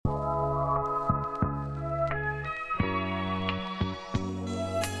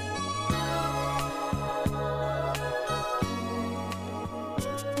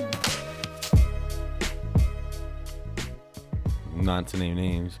Not to name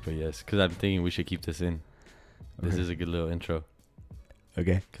names, but yes, because I'm thinking we should keep this in. This Okay. is a good little intro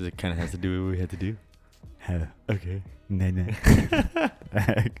Okay. because it kind of has to do with what we had to do. Okay.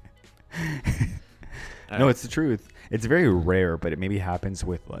 No, it's the truth. It's very rare, but it maybe happens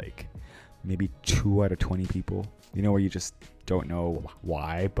with like maybe 2 out of 20 people. You know, where you just don't know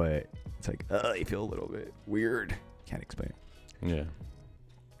why, but it's like, you feel a little bit weird. Can't explain it. Yeah.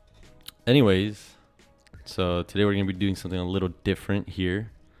 Anyways, so today we're going to be doing something a little different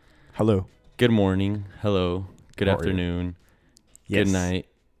here. Hello. Good morning. Hello. Good How are you? afternoon. Yes. Good night.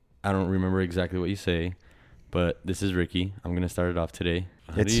 I don't remember exactly what you say, but this is Ricky. I'm going to start it off today.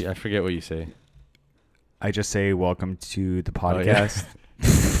 I forget what you say. I just say welcome to the Oh, yeah. podcast.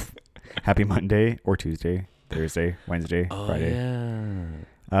 Happy Monday or Tuesday, Thursday, Wednesday, Friday. Yeah.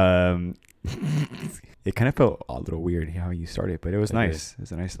 It kind of felt a little weird how you started, but it was It nice. It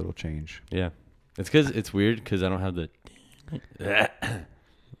was a nice little change. Yeah. It's because it's weird because I don't have the...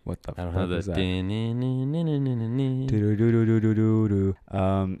 What the I don't fuck have the... was that?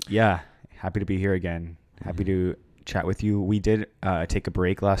 Yeah, happy to be here again. Happy to chat with you. We did take a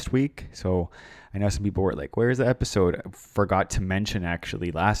break last week, so I know some people were like, where's the episode? I forgot to mention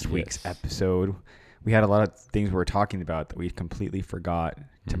actually last week's episode. We had a lot of things we were talking about that we completely forgot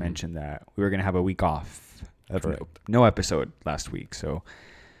to mention that we were going to have a week off of no episode last week, so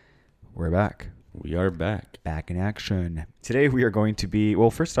we're back. We are back. Back in action. Today we are going to be,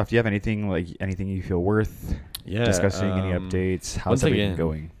 well, first off, do you have anything you feel worth discussing? Any updates? How's everything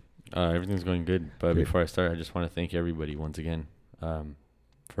going? Everything's going good. But Good. before I start, I just want to thank everybody once again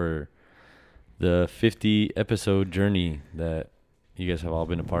for the 50 episode journey that you guys have all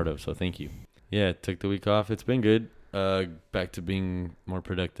been a part of. So thank you. Yeah, took the week off. It's been good. Back to being more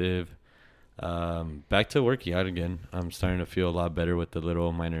productive. Back to working out again. I'm starting to feel a lot better with the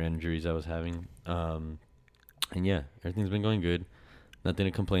little minor injuries I was having. And yeah, everything's been going good. Nothing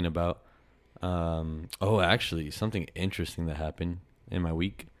to complain about. Actually, something interesting that happened in my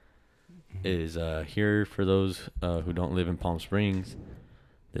week is here for those who don't live in Palm Springs.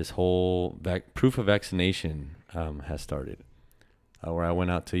 This whole proof of vaccination has started. Where I went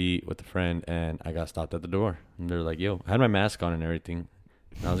out to eat with a friend and I got stopped at the door. And they're like, yo, I had my mask on and everything.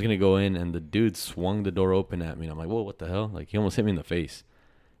 And I was going to go in and the dude swung the door open at me. And I'm like, whoa, what the hell? Like, he almost hit me in the face.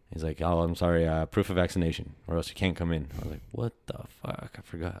 He's like, oh, I'm sorry, proof of vaccination or else you can't come in. I was like, what the fuck? I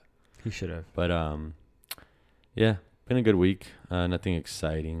forgot. He should have. But, yeah, been a good week. Nothing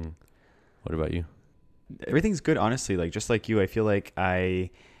exciting. What about you? Everything's good, honestly. Like, just like you, I feel like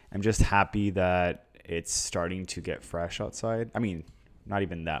I'm just happy that it's starting to get fresh outside. I mean, not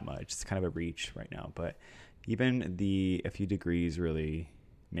even that much. It's kind of a reach right now, but even a few degrees really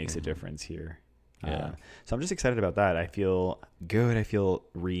makes a difference here. Yeah. So I'm just excited about that. I feel good. I feel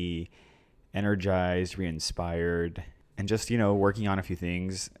re-energized, re-inspired, and just, working on a few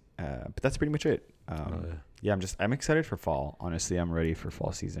things. But that's pretty much it. Yeah, I'm excited for fall. Honestly, I'm ready for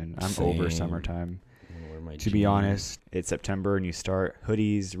fall season. I'm over summertime. To be honest, it's September and you start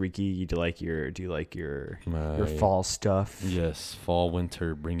hoodies. Ricky, do you like your fall stuff? Yes, fall,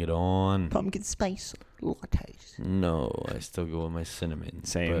 winter, bring it on. Pumpkin spice lattes. No, I still go with my cinnamon.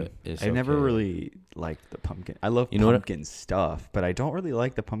 Same. But I never really liked the pumpkin. I love pumpkin stuff, but I don't really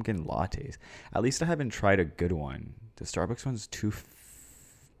like the pumpkin lattes. At least I haven't tried a good one. The Starbucks one's too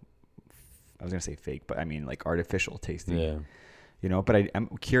I was going to say fake, but I mean like artificial tasting. Yeah. But I'm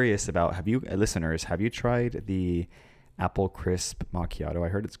curious about, have you tried the apple crisp macchiato? I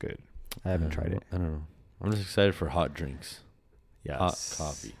heard it's good. I haven't tried it. I don't know. I'm just excited for hot drinks. Yes.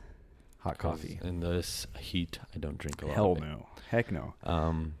 Hot coffee. In this heat, I don't drink a lot. Hell of it. no. Heck no.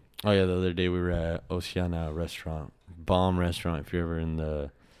 The other day we were at Oceana restaurant. Bomb restaurant if you're ever in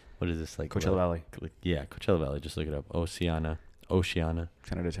what is this, like? Coachella Valley. Yeah, Coachella Valley. Just look it up. Oceana. 10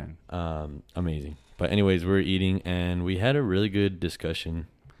 out of 10. Amazing. But anyways, we're eating and we had a really good discussion.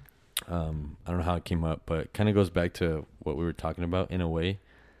 I don't know how it came up, but it kind of goes back to what we were talking about in a way,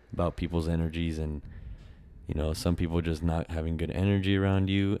 about people's energies and, some people just not having good energy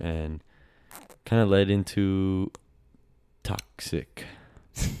around you, and kind of led into toxic.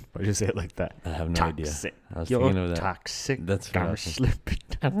 Why'd you say it like that? I have no idea. I was You're thinking of that. toxic. That's what I was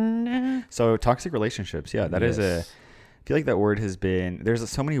thinking. So toxic relationships. Yeah, that is I feel like that word there's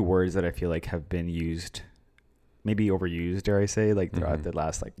so many words that I feel like have been used, maybe overused, dare I say, like throughout the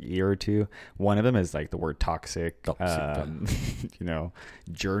last year or two. One of them is like the word toxic.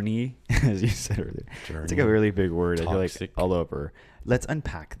 Journey, as you said earlier. Journey. It's like a really big word. Toxic. I feel like all over. Let's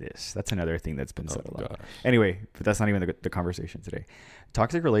unpack this. That's another thing that's been said a lot. Gosh. Anyway, but that's not even the conversation today.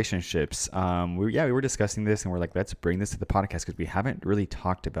 Toxic relationships. We were discussing this and we're like, let's bring this to the podcast because we haven't really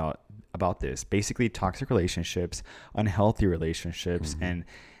talked about about this. Basically, toxic relationships, unhealthy relationships, and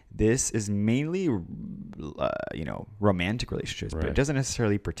this is mainly, romantic relationships, but it doesn't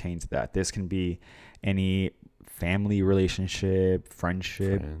necessarily pertain to that. This can be any family relationship,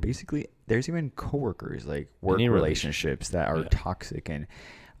 friendship. Basically, there's even coworkers, like work relationships that are toxic. And,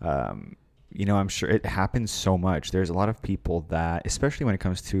 I'm sure it happens so much. There's a lot of people that, especially when it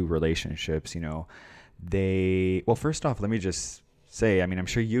comes to relationships, first off, let me just say, I'm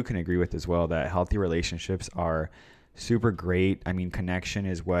sure you can agree with as well that healthy relationships are super great. Connection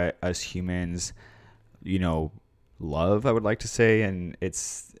is what us humans, love, I would like to say. And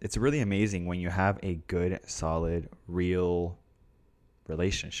it's really amazing when you have a good, solid, real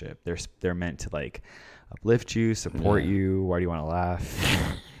relationship. They're meant to like uplift you, support you. Why do you want to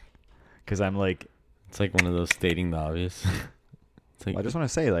laugh? Because I'm like, it's like one of those stating the obvious. It's like, I just want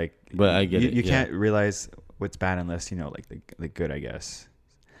to say, like, but I get it. You can't realize what's bad unless like the good, I guess.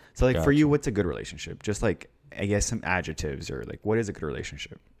 So like for you, what's a good relationship? Just like, I guess some adjectives, or like, what is a good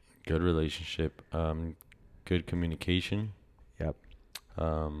relationship? Good relationship, good communication. Yep.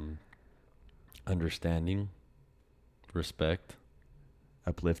 Understanding, respect,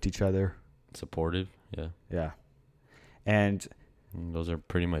 uplift each other, supportive. Yeah. And those are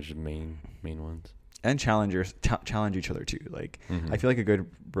pretty much the main ones. And challenge each other too. Like, I feel like a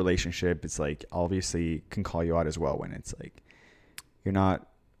good relationship, it's like obviously can call you out as well when it's like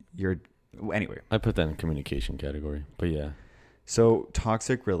anyway. I put that in communication category, but yeah. So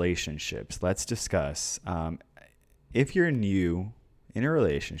toxic relationships, let's discuss. If you're new in a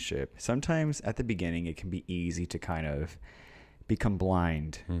relationship, sometimes at the beginning it can be easy to kind of become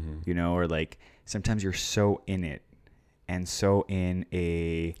blind, or like sometimes you're so in it. And so in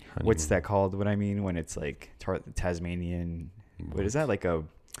a, what's that called? What I mean when it's like Tasmanian, what is that? Like a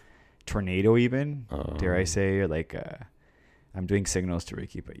tornado even, dare I say, or like I'm doing signals to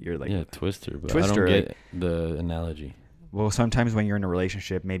Ricky, but you're like. Yeah, Twister, but I don't get the analogy. Well, sometimes when you're in a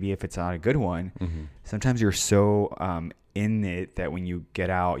relationship, maybe if it's not a good one, sometimes you're so in it that when you get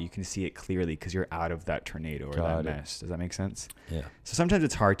out, you can see it clearly because you're out of that tornado or that mess. Does that make sense? Yeah. So sometimes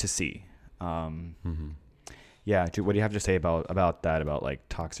it's hard to see. Yeah. What do you have to say about that, about like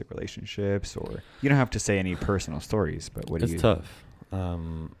toxic relationships? Or you don't have to say any personal stories, but what do you... It's tough.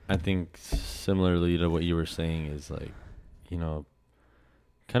 I think similarly to what you were saying is like,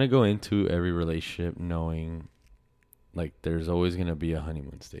 kind of go into every relationship knowing like there's always going to be a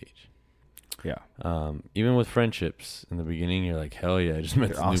honeymoon stage. Yeah. Even with friendships in the beginning, you're like, hell yeah, I just met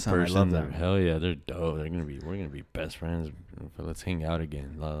this awesome. new person. I love them. Hell yeah, they're dope. We're going to be best friends. Let's hang out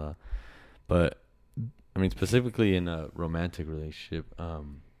again. Blah, blah. But specifically in a romantic relationship, I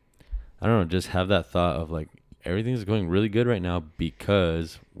don't know, just have that thought of like, everything's going really good right now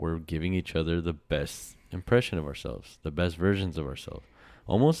because we're giving each other the best impression of ourselves, the best versions of ourselves.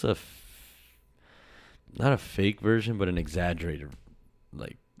 Almost not a fake version, but an exaggerated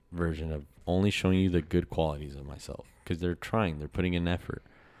like version of only showing you the good qualities of myself because they're putting in effort.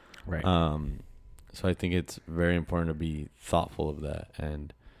 Right. So I think it's very important to be thoughtful of that.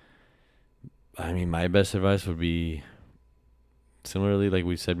 And my best advice would be similarly, like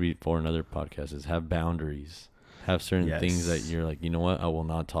we said before in other podcasts, is have boundaries. Have certain things that you're like, you know what, I will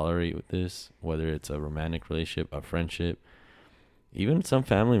not tolerate with this, whether it's a romantic relationship, a friendship, even some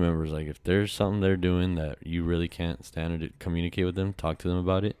family members. Like if there's something they're doing that you really can't stand, or to communicate with them, talk to them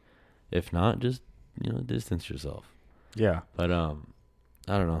about it. If not, just, distance yourself. Yeah. But, I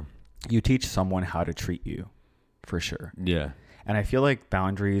don't know. You teach someone how to treat you for sure. Yeah. And I feel like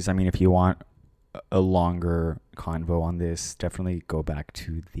boundaries, if you want a longer convo on this, definitely go back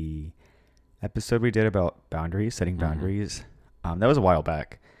to the episode we did about boundaries, setting boundaries. That was a while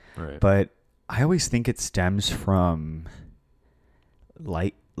back. Right. But I always think it stems from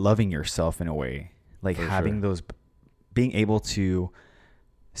like loving yourself in a way, like for having those, being able to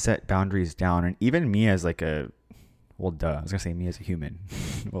set boundaries down. And even me as like I was gonna say me as a human.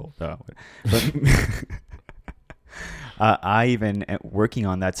 Well, duh. But I even am working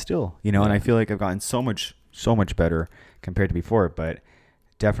on that still, and I feel like I've gotten so much better compared to before, but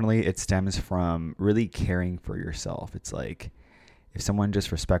definitely it stems from really caring for yourself. It's like if someone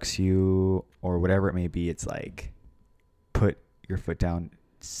just respects you or whatever it may be, it's like put your foot down,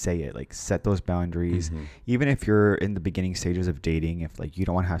 say it, like set those boundaries. Even if you're in the beginning stages of dating, if like you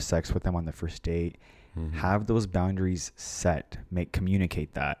don't want to have sex with them on the first date, have those boundaries set,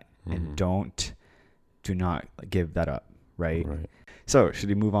 communicate that, and do not give that up. Right. So should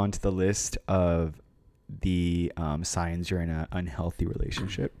we move on to the list of the signs you're in an unhealthy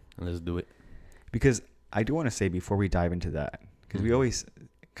relationship? Let's do it. Because I do want to say before we dive into that, because we always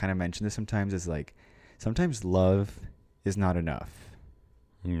kind of mention this sometimes, is like sometimes love is not enough.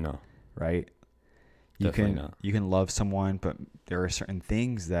 No. right? Definitely not. You can love someone, but there are certain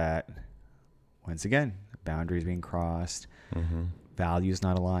things that, once again, boundaries being crossed, values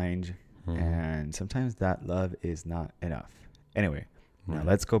not aligned, and sometimes that love is not enough. Anyway, now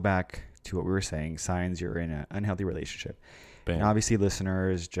let's go back to what we were saying. Signs you're in an unhealthy relationship. And obviously,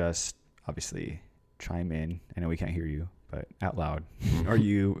 listeners, just obviously chime in. I know we can't hear you, but out loud, or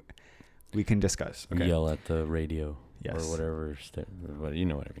we can discuss. Okay. Yell at the radio, yes, or whatever. But you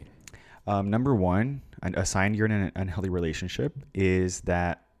know what I mean. Number one, a sign you're in an unhealthy relationship is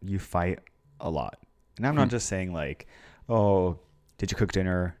that you fight a lot. And I'm not just saying like, oh, did you cook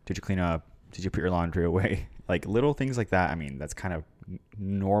dinner? Did you clean up? Did you put your laundry away? Like little things like that. I mean, that's kind of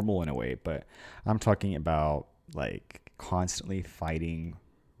normal in a way, but I'm talking about like constantly fighting,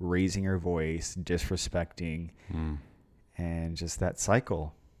 raising your voice, disrespecting, and just that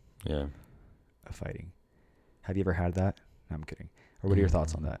cycle of fighting. Have you ever had that? No, I'm kidding. Or what are your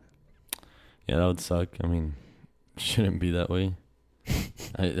thoughts on that? Yeah, that would suck. I mean, shouldn't be that way.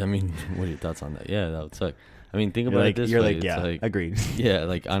 I mean, what are your thoughts on that? Yeah, that would suck. I mean, think about it this way. You're like, yeah, agreed. Yeah,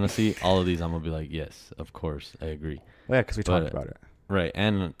 like honestly, all of these, I'm gonna be like, yes, of course, I agree. Well, yeah, because we talked about it. Right,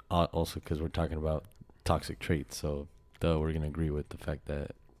 and also because we're talking about toxic traits, so we're gonna agree with the fact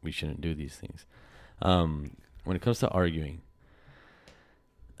that we shouldn't do these things. When it comes to arguing,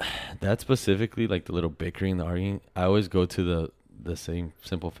 that specifically, like the little bickering, the arguing, I always go to the same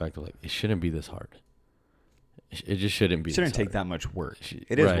simple fact of like, it shouldn't be this hard. It just shouldn't be. It shouldn't take that much work.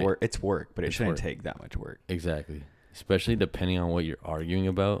 It is work. It's work, but it shouldn't take that much work. Exactly. Especially depending on what you're arguing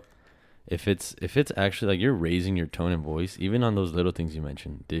about. If it's actually like you're raising your tone and voice, even on those little things you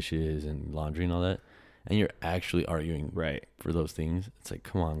mentioned, dishes and laundry and all that, and you're actually arguing for those things, it's like,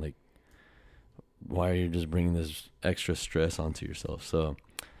 come on, like, why are you just bringing this extra stress onto yourself? So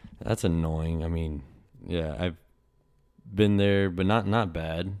that's annoying. I mean, yeah, I've been there, but not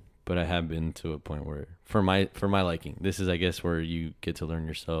bad. But I have been to a point where, for my liking, this is, I guess, where you get to learn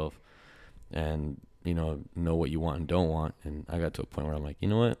yourself and, know what you want and don't want. And I got to a point where I'm like, you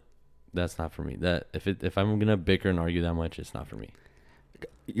know what? That's not for me. That if I'm going to bicker and argue that much, it's not for me.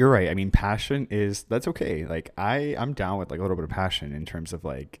 You're right. I mean, passion that's okay. Like I'm down with like a little bit of passion in terms of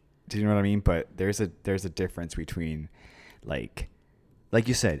like, do you know what I mean? But there's a difference between like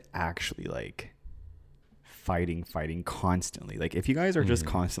you said, actually like fighting constantly. Like if you guys are just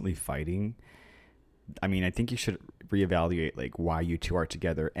constantly fighting, I mean, I think you should reevaluate like why you two are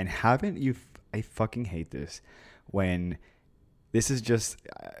together. And I fucking hate this when this is just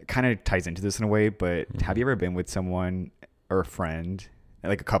kind of ties into this in a way, but have you ever been with someone or a friend,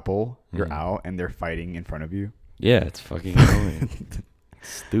 like a couple, you're out and they're fighting in front of you? Yeah, it's fucking annoying.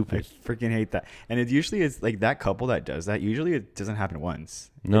 Stupid. I freaking hate that. And it's like that couple that does that, usually it doesn't happen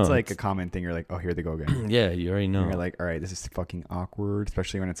once. No, it's like a common thing. You're like, oh, here they go again. Yeah, you already know. And you're like, all right, this is fucking awkward,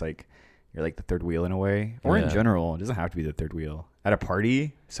 especially when it's like you're like the third wheel in a way. Or in general, it doesn't have to be the third wheel. At a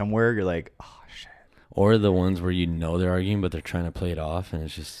party somewhere, you're like, oh shit. Or the ones where they're arguing, but they're trying to play it off, and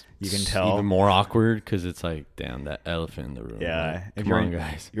it's just you can tell even more awkward because it's like, damn, that elephant in the room. Yeah, like, come on,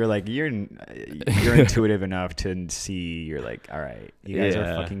 guys. You're like you're intuitive enough to see. You're like, all right, you guys are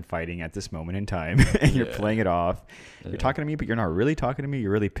fucking fighting at this moment in time, and you're playing it off. You're talking to me, but you're not really talking to me.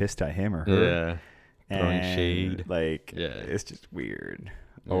 You're really pissed at him or her. Yeah, throwing shade. Like, it's just weird.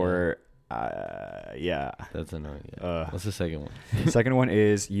 Yeah. Or. That's annoying. Yeah. What's the second one? The second one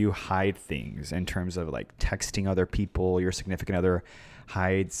is you hide things in terms of like texting other people. Your significant other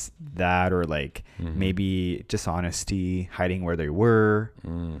hides that, or like maybe dishonesty, hiding where they were.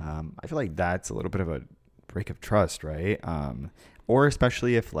 I feel like that's a little bit of a break of trust, right? Or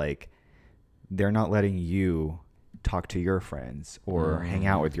especially if like they're not letting you talk to your friends or hang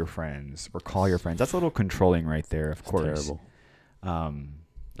out with your friends or call your friends. That's a little controlling right there, of course. Terrible.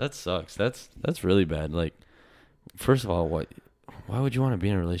 That sucks. That's really bad. Like, first of all, why would you want to be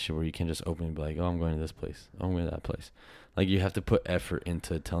in a relationship where you can just openly be like, oh, I'm going to this place, oh, I'm going to that place? Like, you have to put effort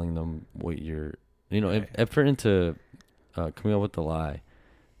into telling them what you're, effort into coming up with the lie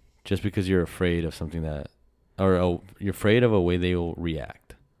just because you're afraid of something you're afraid of a way they will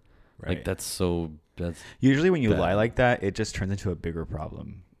react. Right. Like, that's usually when you lie like that, it just turns into a bigger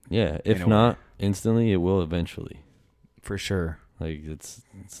problem. Yeah. If not instantly, it will eventually. For sure. Like, it's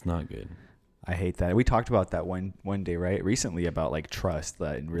not good. I hate that. We talked about that one day, right? Recently about like trust,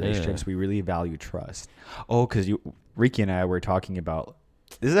 that in relationships we really value trust. Oh, because Ricky and I were talking about,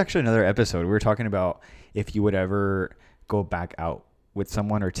 this is actually another episode. We were talking about if you would ever go back out with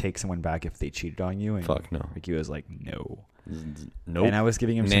someone or take someone back if they cheated on you. And fuck no. Ricky was like, no. Nope. And I was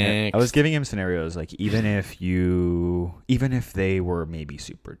giving him scenarios like even if they were maybe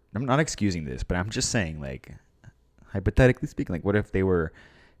super, I'm not excusing this, but I'm just saying like, hypothetically speaking, like what if they were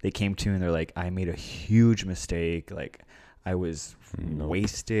they came to you and they're like, I made a huge mistake. Like, I was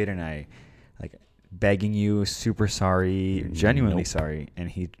wasted, and I like begging you, super sorry, genuinely sorry.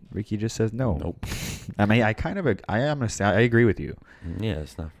 And Ricky just says no. Nope. I mean, I agree with you. Yeah,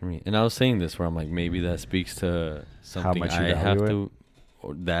 it's not for me. And I was saying this where I'm like, maybe that speaks to something much you I have value to,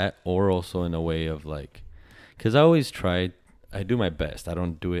 or that, or also in a way of like, because I always I do my best. I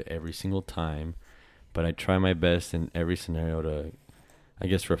don't do it every single time, but I try my best in every scenario to, I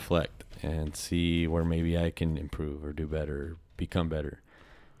guess, reflect and see where maybe I can improve or do better, become better.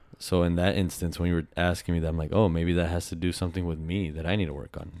 So in that instance, when you were asking me that, I'm like, oh, maybe that has to do something with me that I need to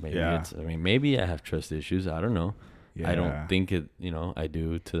work on. Maybe maybe I have trust issues. I don't know. Yeah. I don't think I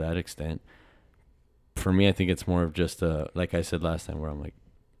do to that extent. For me, I think it's more of just like I said last time, where I'm like,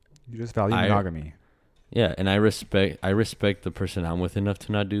 you just value monogamy. Yeah, and I respect the person I'm with enough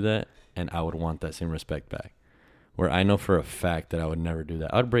to not do that, and I would want that same respect back. Where I know for a fact that I would never do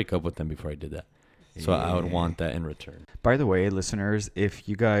that. I would break up with them before I did that. So I would want that in return. By the way, listeners, if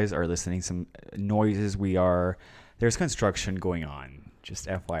you guys are listening, some noises, there's construction going on. Just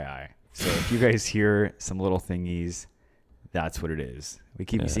FYI. So if you guys hear some little thingies, that's what it is. We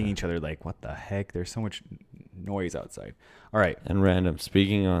keep seeing each other like, what the heck? There's so much noise outside. All right. And random,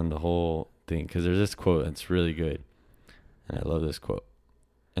 speaking on the whole thing, because there's this quote that's really good. And I love this quote.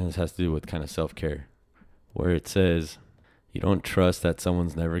 And this has to do with kind of self-care. Where it says, you don't trust that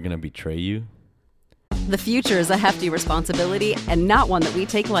someone's never going to betray you. The future is a hefty responsibility and not one that we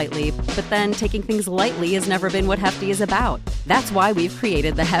take lightly. But then taking things lightly has never been what Hefty is about. That's why we've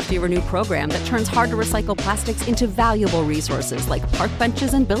created the Hefty Renew program that turns hard-to-recycle plastics into valuable resources like park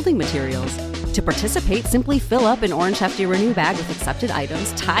benches and building materials. To participate, simply fill up an orange Hefty Renew bag with accepted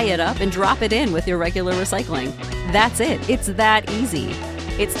items, tie it up, and drop it in with your regular recycling. That's it. It's that easy.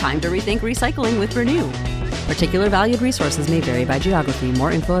 It's time to rethink recycling with Renew. Particular valued resources may vary by geography.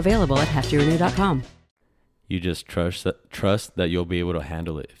 More info available at heftyrenew.com. You just trust that you'll be able to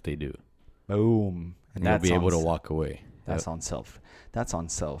handle it if they do. Boom. And you'll be able to walk away. That's on self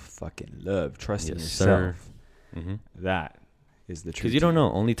fucking love. Trusting yourself. Mm-hmm. That is the truth. Because you don't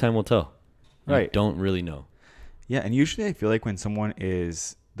know. Only time will tell. Right. You don't really know. Yeah, and usually I feel like when someone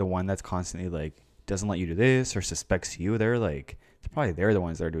is the one that's constantly like doesn't let you do this or suspects you, they're the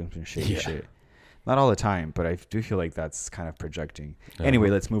ones that are doing some shady shit. Not all the time, but I do feel like that's kind of projecting. Anyway,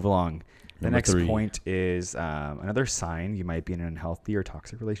 let's move along. The next point is another sign you might be in an unhealthy or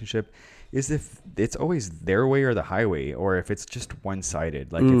toxic relationship is if it's always their way or the highway, or if it's just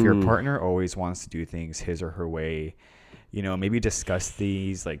one-sided. Like if your partner always wants to do things his or her way, maybe discuss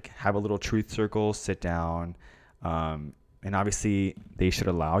these, like have a little truth circle, sit down. And obviously they should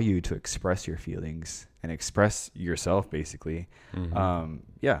allow you to express your feelings and express yourself, basically. Mm-hmm.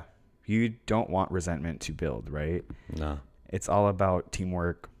 You don't want resentment to build, right? No. It's all about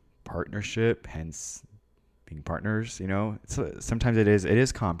teamwork, partnership, hence being partners. Sometimes it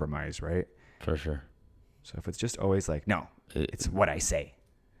is compromise, right? For sure. So if it's just always like, no, it's what I say.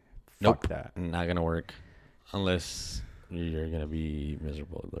 Nope. Fuck that. Not gonna work unless you're gonna be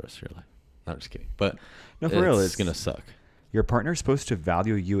miserable the rest of your life. I'm just kidding, but no, for real, it's gonna suck. Your partner's supposed to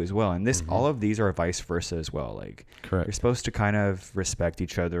value you as well, and all of these are vice versa as well. Like, correct. You're supposed to kind of respect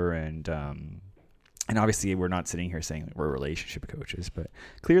each other, and obviously we're not sitting here saying we're relationship coaches, but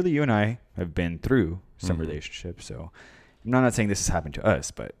clearly you and I have been through some relationships. So I'm not saying this has happened to us,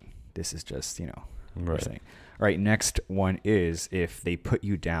 but this is just right. Saying. All right, next one is if they put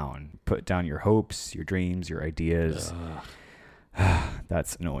down your hopes, your dreams, your ideas.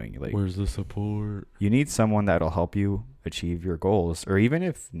 That's annoying. Like, where's the support? You need someone that'll help you achieve your goals, or even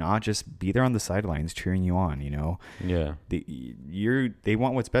if not, just be there on the sidelines cheering you on. Yeah. They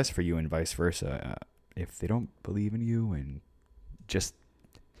want what's best for you, and vice versa. If they don't believe in you and just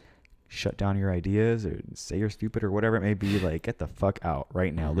shut down your ideas or say you're stupid or whatever it may be, like, get the fuck out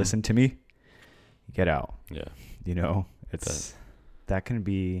right now. Listen to me. Get out. Yeah. That can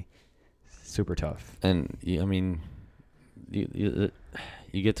be super tough. And I mean, you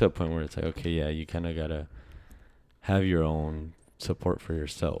get to a point where it's like, okay, yeah, you kind of gotta have your own support for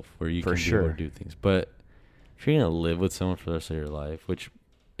yourself, where you can be able to do things. But if you're gonna live with someone for the rest of your life, which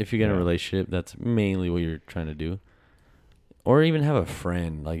if you get in a relationship, that's mainly what you're trying to do, or even have a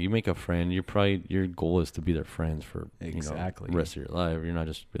friend. Like, you make a friend, your goal is to be their friends for the rest of your life. You're not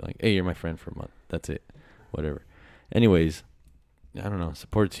just be like, hey, you're my friend for a month. That's it. Whatever. Anyways, I don't know.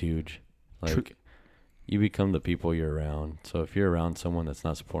 Support's huge. Like, you become the people you're around. So if you're around someone that's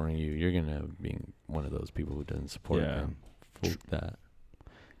not supporting you, you're gonna be one of those people who doesn't support them. That.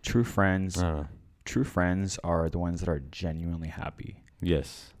 True friends. True friends are the ones that are genuinely happy.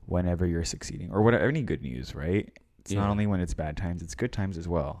 Yes. Whenever you're succeeding, or whatever, any good news, right? It's not only when it's bad times, it's good times as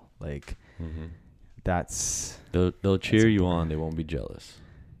well. Like that's they'll cheer you on. They won't be jealous.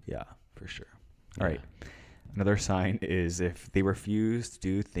 Yeah, for sure. All right. Another sign is if they refuse to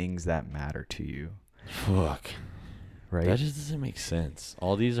do things that matter to you. Fuck. Right. That just doesn't make sense.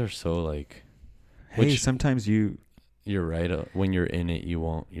 All these are so like. Hey, sometimes you're right. When you're in it, you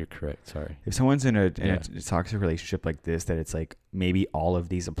won't. You're correct. Sorry. If someone's in a toxic relationship like this, that it's like maybe all of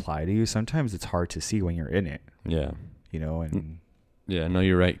these apply to you. Sometimes it's hard to see when you're in it. Yeah. You know, and yeah, no,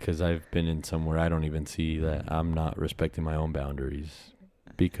 you're right. Because I've been in somewhere I don't even see that I'm not respecting my own boundaries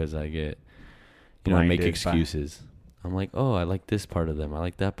because I get, I make excuses. I'm like, oh, I like this part of them. I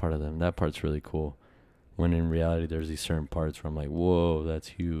like that part of them. That part's really cool. When in reality, there's these certain parts where I'm like, whoa, that's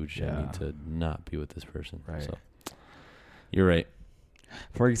huge. Yeah. I need to not be with this person. Right. So you're right.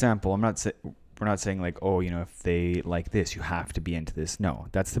 For example, we're not saying like, oh, if they like this, you have to be into this. No,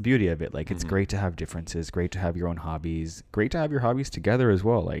 that's the beauty of it. Like, it's great to have differences, great to have your own hobbies, great to have your hobbies together as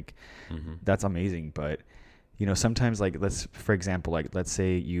well. Like, that's amazing. But, sometimes like, for example, like, let's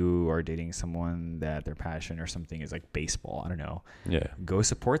say you are dating someone that their passion or something is like baseball. I don't know. Yeah. Go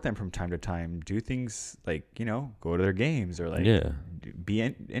support them from time to time. Do things like, go to their games or like be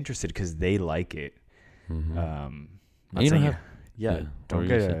interested because they like it. Mm-hmm. I'm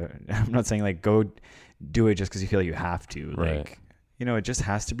not saying like go do it just because you feel like you have to. Right. Like, it just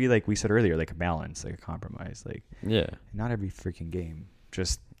has to be like we said earlier, like a balance, like a compromise. Like, not every freaking game,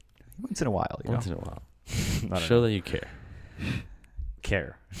 just once in a while. Once in a while. Show that you care.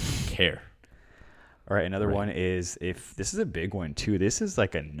 Care. All right. Another one is, if this is a big one too, this is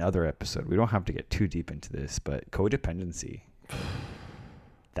like another episode. We don't have to get too deep into this, but codependency.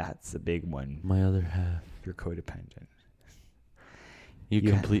 That's a big one. My other half. You're codependent. You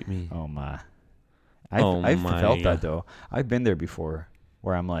complete me. Oh my. I've felt that though. I've been there before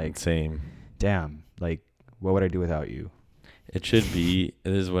where I'm like, same. Damn, like, what would I do without you? It should be,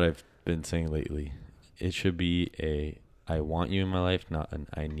 this is what I've been saying lately. It should be I want you in my life, not an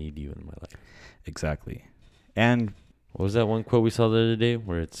I need you in my life. Exactly. And what was that one quote we saw the other day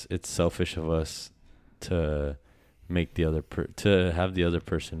where it's selfish of us to make to have the other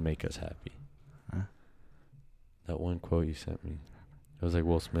person make us happy? Huh? That one quote you sent me. It was like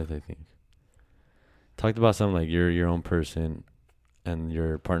Will Smith, I think. Talked about something like you're your own person and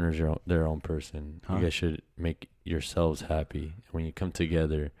your partner's their own person. Huh? You guys should make yourselves happy. And when you come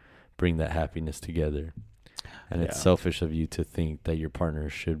together, bring that happiness together. And it's selfish of you to think that your partner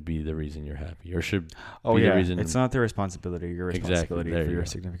should be the reason you're happy or should be the reason. It's not their responsibility. Your responsibility for your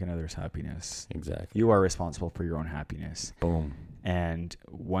significant other's happiness. Exactly. You are responsible for your own happiness. Boom. And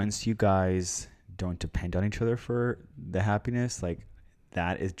once you guys don't depend on each other for the happiness, like,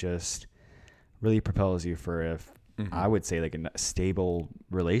 that is just really propels you for I would say like a stable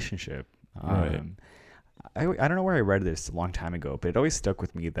relationship. Right. I don't know where I read this a long time ago, but it always stuck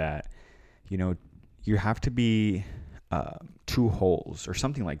with me that, you have to be two wholes or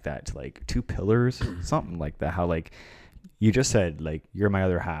something like that, to like two pillars, something like that. How like you just said, like, you're my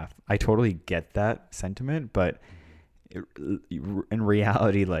other half. I totally get that sentiment, but in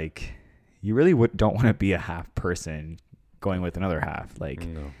reality, like, you really don't want to be a half person going with another half. Like,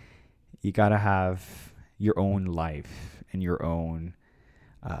 no. You gotta have your own life and your own,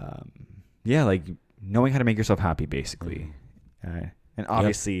 like knowing how to make yourself happy, basically. And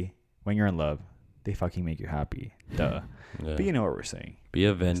obviously, when you're in love, they fucking make you happy. Duh. Yeah. But you know what we're saying. Be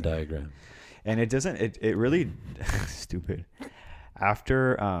a Venn diagram. And it doesn't. It really stupid.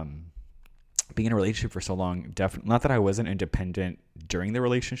 After being in a relationship for so long, definitely not that I wasn't independent during the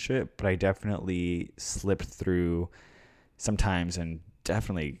relationship, but I definitely slipped through sometimes and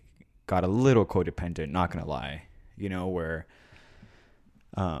definitely got a little codependent, not gonna lie, where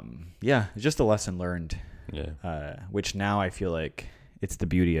it's just a lesson learned, which now I feel like it's the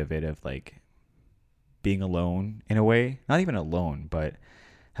beauty of it, of like being alone in a way, not even alone, but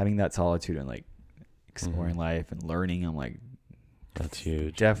having that solitude and like exploring life and learning. I'm like, that's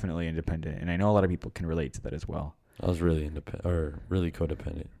huge. Definitely independent, and I know a lot of people can relate to that as well. I was really independent, or really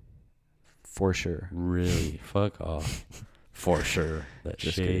codependent. For sure. Really, fuck off. For sure. That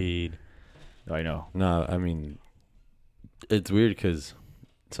just shade. I know. No, I mean, it's weird because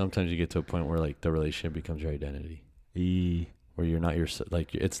sometimes you get to a point where like the relationship becomes your identity. Where you're not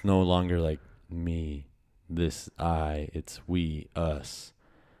like, it's no longer like me, this, I, it's we, us,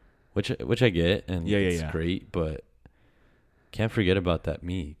 which I get, and it's great, but can't forget about that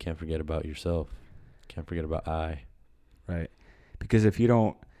me. Can't forget about yourself. Can't forget about I. Right. Because if you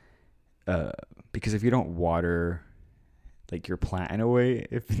don't water like your plant in a way,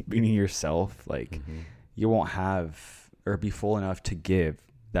 meaning yourself, like you won't have or be full enough to give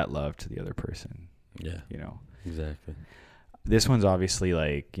that love to the other person. Yeah. Exactly. This one's obviously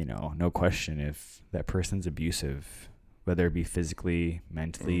like, no question if that person's abusive, whether it be physically,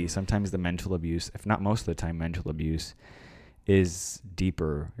 mentally. Sometimes the mental abuse, if not most of the time, mental abuse is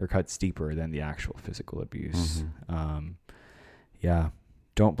deeper or cuts deeper than the actual physical abuse. Yeah.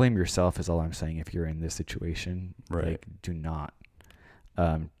 Don't blame yourself is all I'm saying if you're in this situation. Right. Like, do not.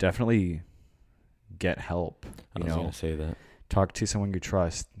 Definitely get help. I was going to say that. Talk to someone you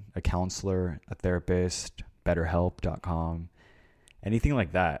trust, a counselor, a therapist, betterhelp.com, anything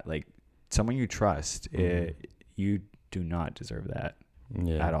like that. Like, someone you trust. You do not deserve that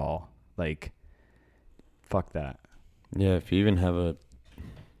at all. Like, fuck that. Yeah, if you even have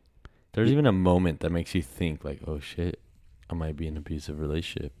there's even a moment that makes you think like, oh shit, I might be in an abusive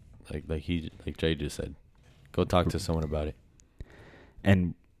relationship. Like Jay just said, go talk to someone about it.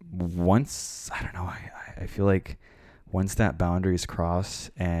 And once, I don't know, I feel like once that boundary is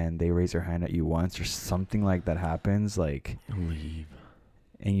crossed and they raise their hand at you once or something like that happens, like, leave.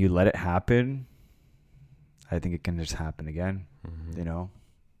 And you let it happen, I think it can just happen again.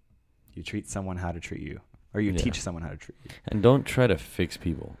 You treat someone how to treat you, or you teach someone how to treat you. And don't try to fix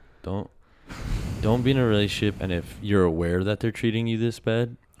people. Don't be in a relationship, and if you're aware that they're treating you this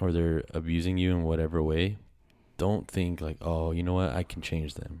bad or they're abusing you in whatever way, don't think like, oh, you know what, I can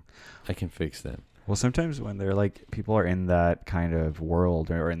change them, I can fix them. Well, sometimes when they're like, people are in that kind of world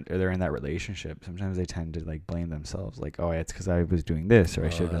or they're in that relationship, sometimes they tend to like blame themselves, like, oh, it's because I was doing this, or I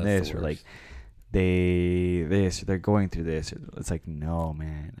should have done this, or like they're going through this. It's like, no,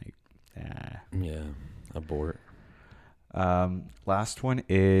 man, like, yeah, abort. Last one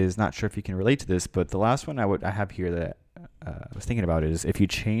is, not sure if you can relate to this, but the last one I have here that I was thinking about is if you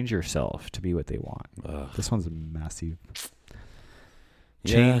change yourself to be what they want. This one's massive.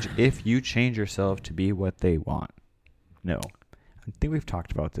 If you change yourself to be what they want. No. I think we've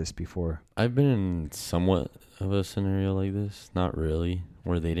talked about this before. I've been in somewhat of a scenario like this. Not really,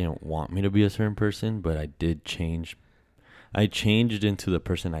 where they didn't want me to be a certain person, but I did change. I changed into the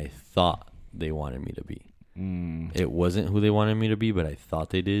person I thought they wanted me to be. It wasn't who they wanted me to be, but I thought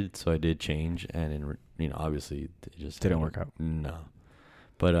they did, so I did change, and obviously it just didn't work out. No.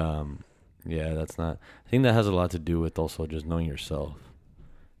 But yeah, that's not. I think that has a lot to do with also just knowing yourself.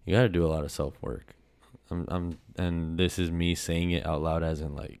 You got to do a lot of self-work. And this is me saying it out loud, as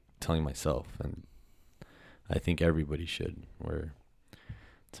in like telling myself, and I think everybody should, where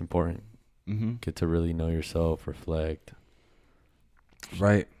it's important. Get to really know yourself, reflect.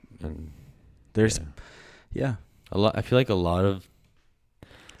 Right. And there's a lot. I feel like a lot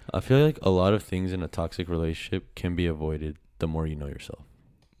of things in a toxic relationship can be avoided the more you know yourself.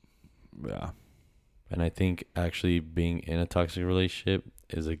 Yeah. And I think actually being in a toxic relationship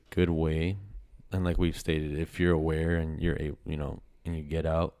is a good way. And like we've stated, if you're aware and you're able, and you get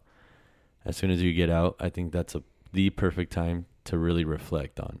out, as soon as you get out, I think that's the perfect time to really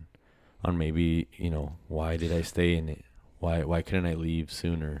reflect on maybe, why did I stay in it? Why couldn't I leave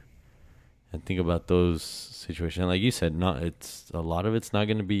sooner? And think about those situations. And like you said, a lot of it's not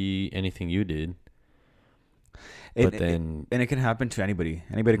going to be anything you did. But then it can happen to anybody.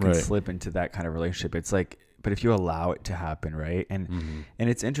 Anybody can slip into that kind of relationship. It's like, but if you allow it to happen, right? And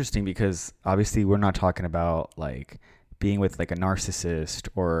it's interesting because obviously we're not talking about like being with like a narcissist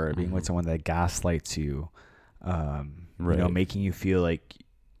or being with someone that gaslights you, making you feel like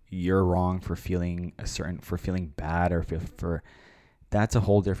you're wrong for feeling bad or for that's a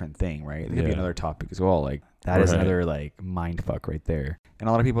whole different thing, right? It could be another topic as well. Like that is another like mind fuck right there. And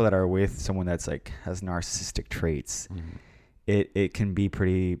a lot of people that are with someone that's like has narcissistic traits, it can be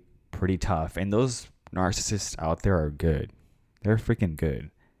pretty tough. And those narcissists out there are good. They're freaking good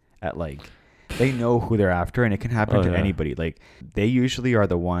at like, they know who they're after, and it can happen to anybody. Like they usually are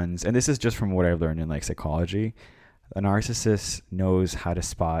the ones, and this is just from what I've learned in like psychology. A narcissist knows how to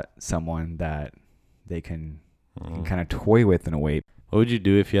spot someone that they can kind of toy with in a way. What would you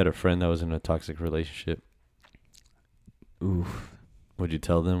do if you had a friend that was in a toxic relationship? Oof. Would you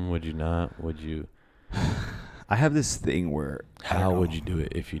tell them? Would you not? Would you? I have this thing where... How would you do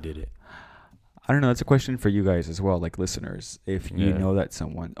it if you did it? I don't know. That's a question for you guys as well, like listeners. If you know that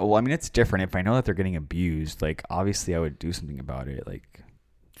someone... Oh, well, I mean, it's different. If I know that they're getting abused, like obviously I would do something about it, like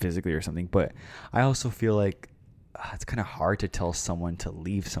physically or something. But I also feel like it's kind of hard to tell someone to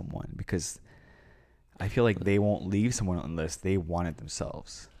leave someone because I feel like they won't leave someone unless they want it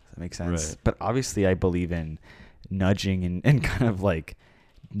themselves. Does that make sense? Right. But obviously I believe in nudging and kind of like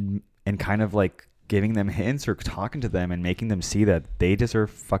giving them hints or talking to them and making them see that they deserve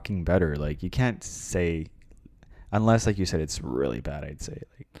fucking better. Like you can't say, unless like you said, it's really bad, I'd say.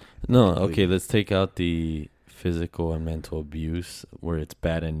 Like no, okay, let's take out the physical and mental abuse where it's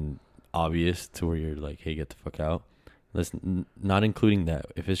bad and obvious to where you're like, hey, get the fuck out. Let's not including that.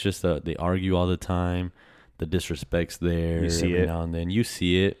 If it's just they argue all the time, the disrespect's there. You see every it. now and then. You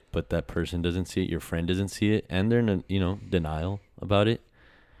see it, but that person doesn't see it. Your friend doesn't see it, and they're in denial about it,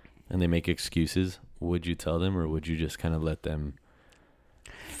 and they make excuses. Would you tell them, or would you just kind of let them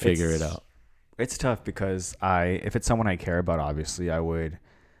figure it out? It's tough because if it's someone I care about, obviously I would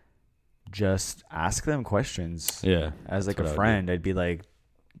just ask them questions. Yeah. As like a friend, I'd be like,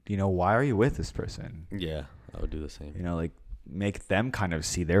 why are you with this person? Yeah, I would do the same. Like make them kind of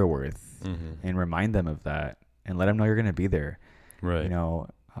see their worth and remind them of that and let them know you're going to be there. Right.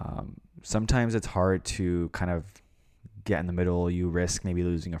 Sometimes it's hard to kind of get in the middle. You risk maybe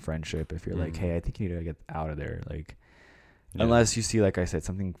losing a friendship if you're like, hey, I think you need to get out of there. Like, unless you see, like I said,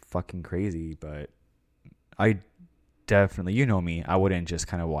 something fucking crazy. But I definitely, me, I wouldn't just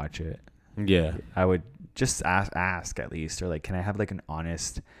kind of watch it. Yeah. I would just ask at least, or like, can I have like an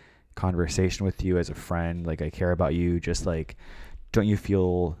honest conversation with you as a friend? Like, I care about you. Just like, don't you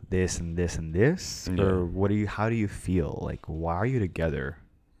feel this and this and this? Yeah. Or how do you feel? Like, why are you together?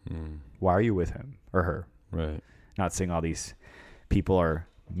 Why are you with him or her? Right. Not saying all these people are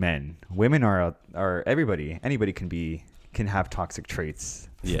men. Women are anybody can have toxic traits.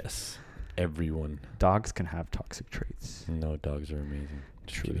 Yes. Everyone. Dogs can have toxic traits. No, dogs are amazing.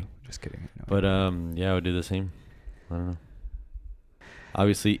 True. Just kidding. No, but I would do the same. I don't know.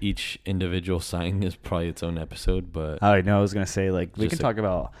 Obviously, each individual sign is probably its own episode, but I know. I was gonna say, like, we can talk like,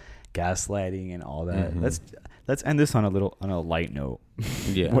 about gaslighting and all that. Let's end this on a light note.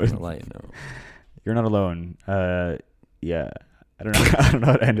 Yeah, on a light note. You're not alone. Yeah. I don't know. I don't know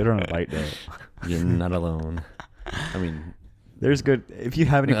how to end it on a light note. You're not alone. I mean, there's good. If you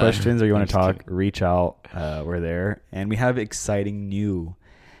have any questions or you want to talk, reach out. We're there, and we have exciting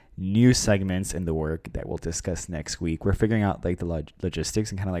new segments in the work that we'll discuss next week. We're figuring out like the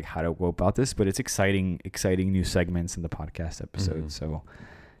logistics and kind of like how to go about this, but it's exciting new segments in the podcast episode. So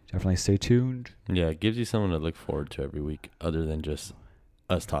definitely stay tuned. Yeah, it gives you someone to look forward to every week, other than just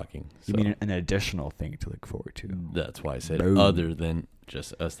us talking. You mean an additional thing to look forward to? That's why I said Boom. other than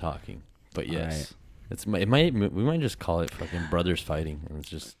just us talking. But yes, we might just call it fucking brothers fighting and let's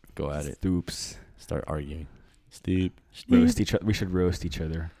just go at it. Stoops. Start arguing. Stoop. Roast each other. We should roast each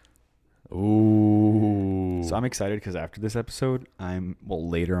other. Ooh. So I'm excited because after this episode,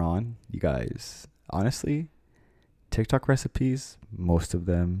 later on, you guys, honestly, TikTok recipes, most of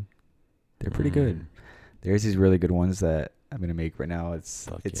them, they're pretty good. There's these really good ones that I'm going to make right now. It's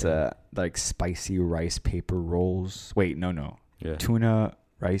like spicy rice paper rolls. Wait, no. Yeah. Tuna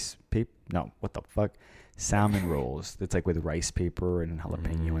rice paper. No, what the fuck? Salmon rolls. It's like with rice paper and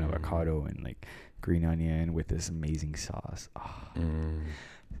jalapeno and avocado and like green onion with this amazing sauce. Oh.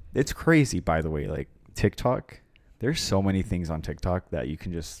 It's crazy, by the way. Like TikTok, there's so many things on TikTok that you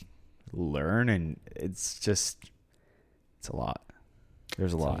can just learn, and it's a lot.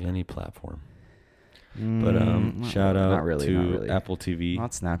 There's a lot. Like any platform. But shout out not really. Apple TV.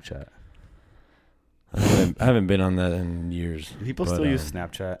 Not Snapchat. I haven't been on that in years. Do people still use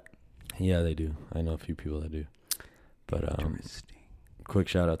Snapchat? Yeah, they do. I know a few people that do. But quick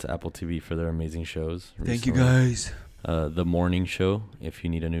shout out to Apple TV for their amazing shows. Thank you guys. The Morning Show. If you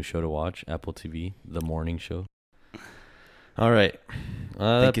need a new show to watch, Apple TV, The Morning Show. All right.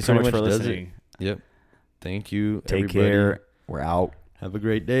 Thank you so much for listening. Yep. Thank you. Take everybody. care. We're out. Have a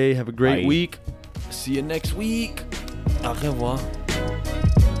great day. Have a great Bye. week. See you next week. Au revoir.